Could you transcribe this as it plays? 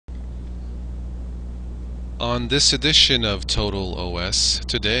On this edition of Total OS,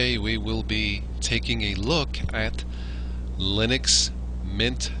 today we will be taking a look at Linux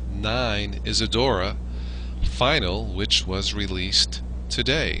Mint 9 Isadora Final, which was released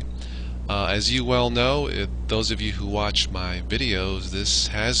today. As you well know, those of you who watch my videos, this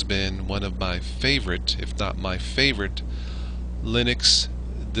has been one of my favorite, if not my favorite, Linux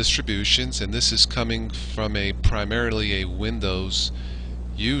distributions, and this is coming from primarily a Windows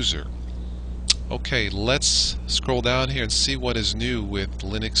user. Okay, let's scroll down here and see what is new with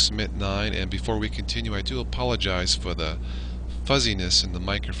Linux Mint 9. And before we continue, I do apologize for the fuzziness in the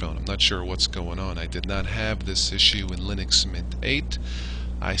microphone. I'm not sure what's going on. I did not have this issue in Linux Mint 8.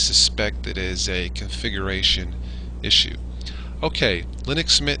 I suspect it is a configuration issue. Okay,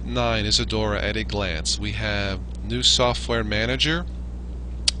 Linux Mint 9 Isadora at a glance. We have new software manager,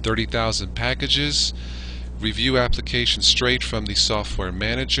 30,000 packages, review applications straight from the software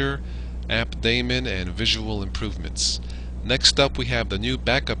manager, app daemon, and visual improvements. Next up, we have the new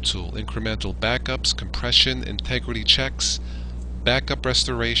backup tool, incremental backups, compression, integrity checks, backup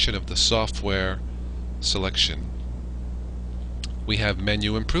restoration of the software selection. We have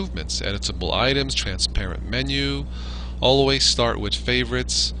menu improvements, editable items, transparent menu, always start with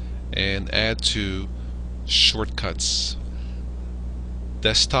favorites, and add to shortcuts.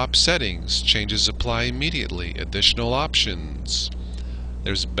 Desktop settings, changes apply immediately, additional options.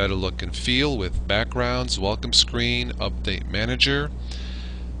 There's a better look and feel with backgrounds, welcome screen, update manager.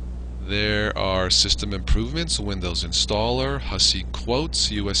 There are system improvements, Windows installer, Hussy quotes,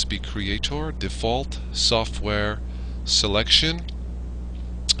 USB creator, default software selection,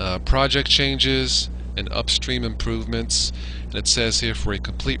 project changes, and upstream improvements. And it says here for a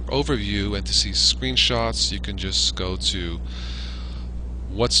complete overview and to see screenshots, you can just go to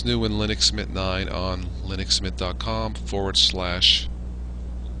What's New in Linux Mint 9 on linuxmint.com/blog.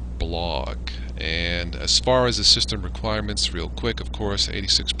 And as far as the system requirements, real quick, of course,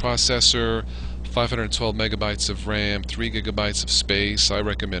 86 processor, 512 megabytes of RAM, 3 gigabytes of space. I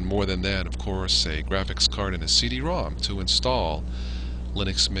recommend more than that, of course, a graphics card and a CD-ROM to install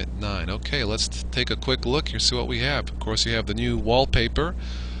Linux Mint 9. Okay, let's take a quick look here, see what we have. Of course, you have the new wallpaper,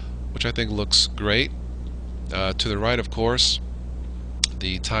 which I think looks great. To the right, of course,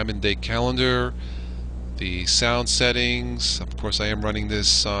 the time and date calendar, the sound settings. Of course, I am running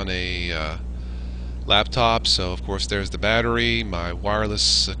this on a laptop, so of course there's the battery, my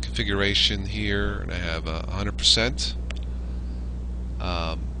wireless configuration here, and I have 100%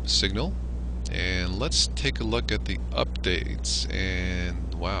 signal. And let's take a look at the updates,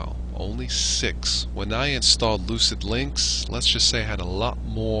 and wow, only 6. When I installed Lucid Links, let's just say I had a lot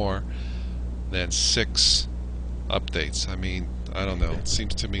more than 6 updates. I mean, I don't know, it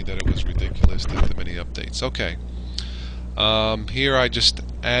seems to me that it was ridiculous to have too many updates. Okay, here I just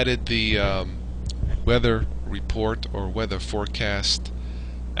added the weather report or weather forecast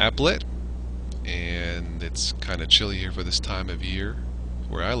applet, and it's kind of chilly here for this time of year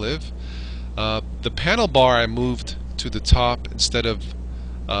where I live. The panel bar I moved to the top instead of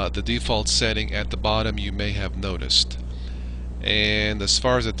the default setting at the bottom, you may have noticed. And as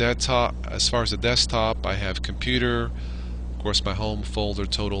far as the desktop, I have computer, of course my home folder,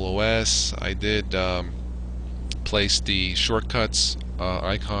 Total OS. I did place the shortcuts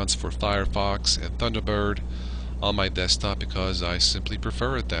icons for Firefox and Thunderbird on my desktop because I simply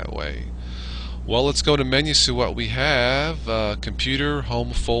prefer it that way. Well, let's go to menu, see what we have. Computer,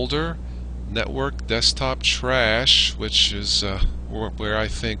 home folder, network, desktop, trash, which is where I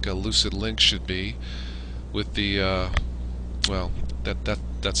think a Lucid Link should be, with the well,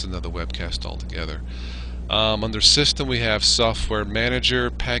 that's another webcast altogether. Under system, we have software manager,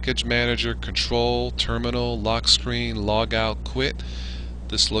 package manager, control, terminal, lock screen, log out, quit.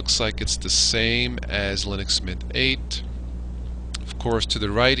 This looks like it's the same as Linux Mint 8. Of course, to the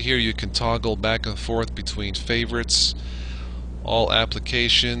right here you can toggle back and forth between favorites, all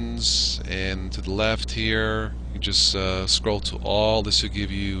applications, and to the left here you just scroll to all. This will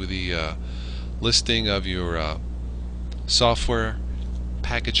give you the listing of your software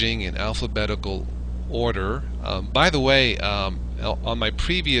packaging in alphabetical order. By the way, on my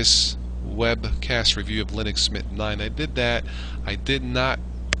previous webcast review of Linux Mint 9, I did that. I did not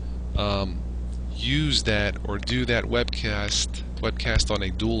use that or do that webcast on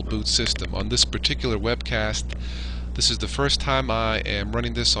a dual boot system. On this particular webcast, this is the first time I am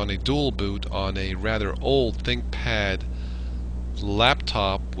running this on a dual boot on a rather old ThinkPad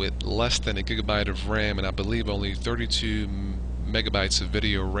laptop with less than a gigabyte of RAM, and I believe only 32 megabytes of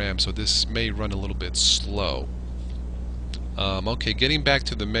video RAM, so this may run a little bit slow. Okay, getting back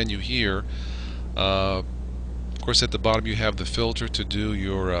to the menu here, of course at the bottom you have the filter to do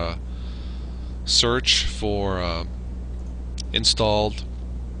your search for installed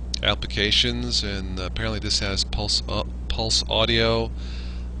applications, and apparently this has Pulse Audio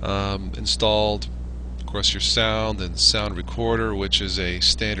installed. Of course, your sound and sound recorder, which is a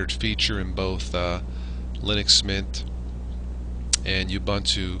standard feature in both Linux Mint and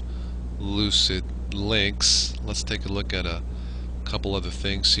Ubuntu Lucid Links. Let's take a look at a couple other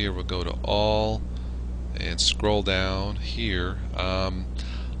things here. We'll go to All and scroll down here.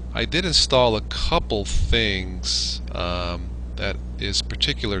 I did install a couple things that is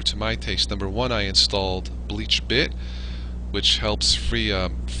particular to my taste. Number one, I installed BleachBit, which helps free up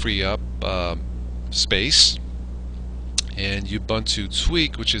space, and Ubuntu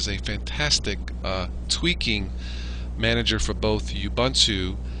Tweak, which is a fantastic tweaking manager for both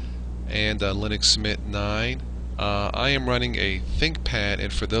Ubuntu and Linux Mint 9. I am running a ThinkPad,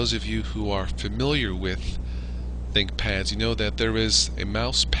 and for those of you who are familiar with ThinkPads, you know that there is a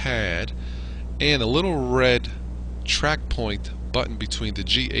mouse pad and a little red track point button between the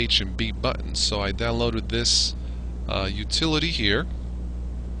G, H, and B buttons. So I downloaded this utility here,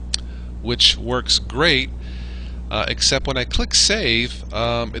 which works great, except when I click save,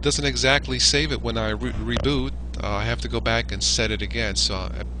 it doesn't exactly save it when I reboot. I have to go back and set it again. So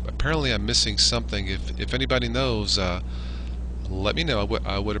apparently I'm missing something. If anybody knows, let me know.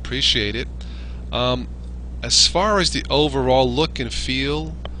 I would appreciate it. As far as the overall look and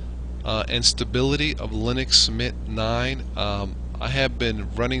feel and stability of Linux Mint 9, I have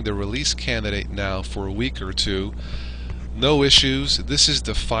been running the release candidate now for a week or two. No issues. This is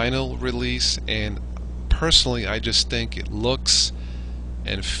the final release, and personally I just think it looks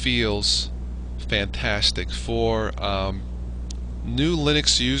and feels fantastic for new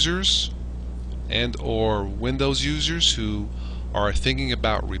Linux users and or Windows users who are thinking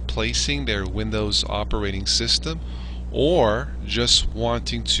about replacing their Windows operating system, or just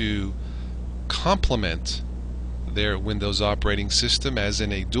wanting to complement their Windows operating system, as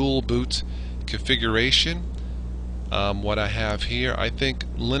in a dual boot configuration. What I have here, I think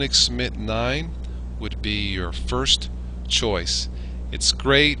Linux Mint 9 would be your first choice. It's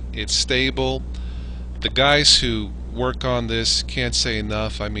great, it's stable. The guys who work on this can't say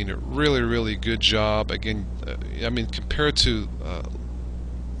enough. I mean, a really good job. Again, I mean, compared to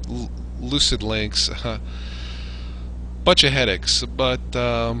Lucid Links, bunch of headaches, but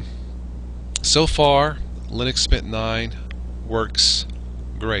so far Linux Mint 9 works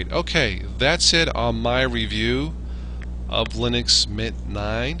great. Okay, that's it on my review of Linux Mint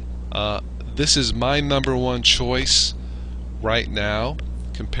 9. This is my number one choice right now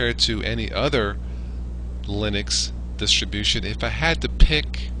compared to any other Linux distribution. If I had to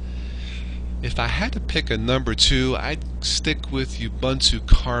pick a number two, I'd stick with Ubuntu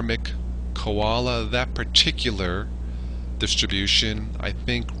Karmic Koala. That particular distribution I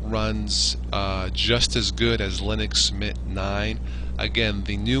think runs just as good as Linux Mint 9. Again,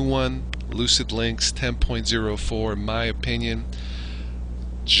 the new one, Lucid Links 10.04, in my opinion,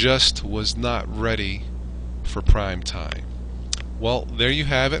 just was not ready for prime time. Well, there you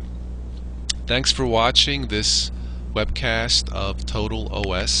have it. Thanks for watching this webcast of Total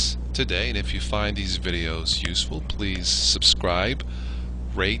OS today, and if you find these videos useful, please subscribe,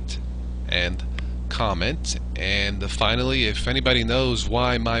 rate, and comment. And finally, if anybody knows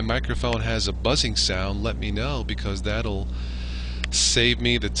why my microphone has a buzzing sound, let me know, because that'll save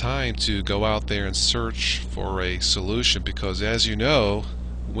me the time to go out there and search for a solution, because as you know,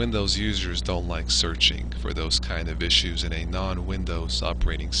 Windows users don't like searching for those kind of issues in a non-Windows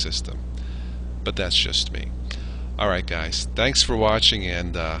operating system. But that's just me. Alright guys, thanks for watching,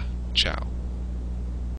 and ciao.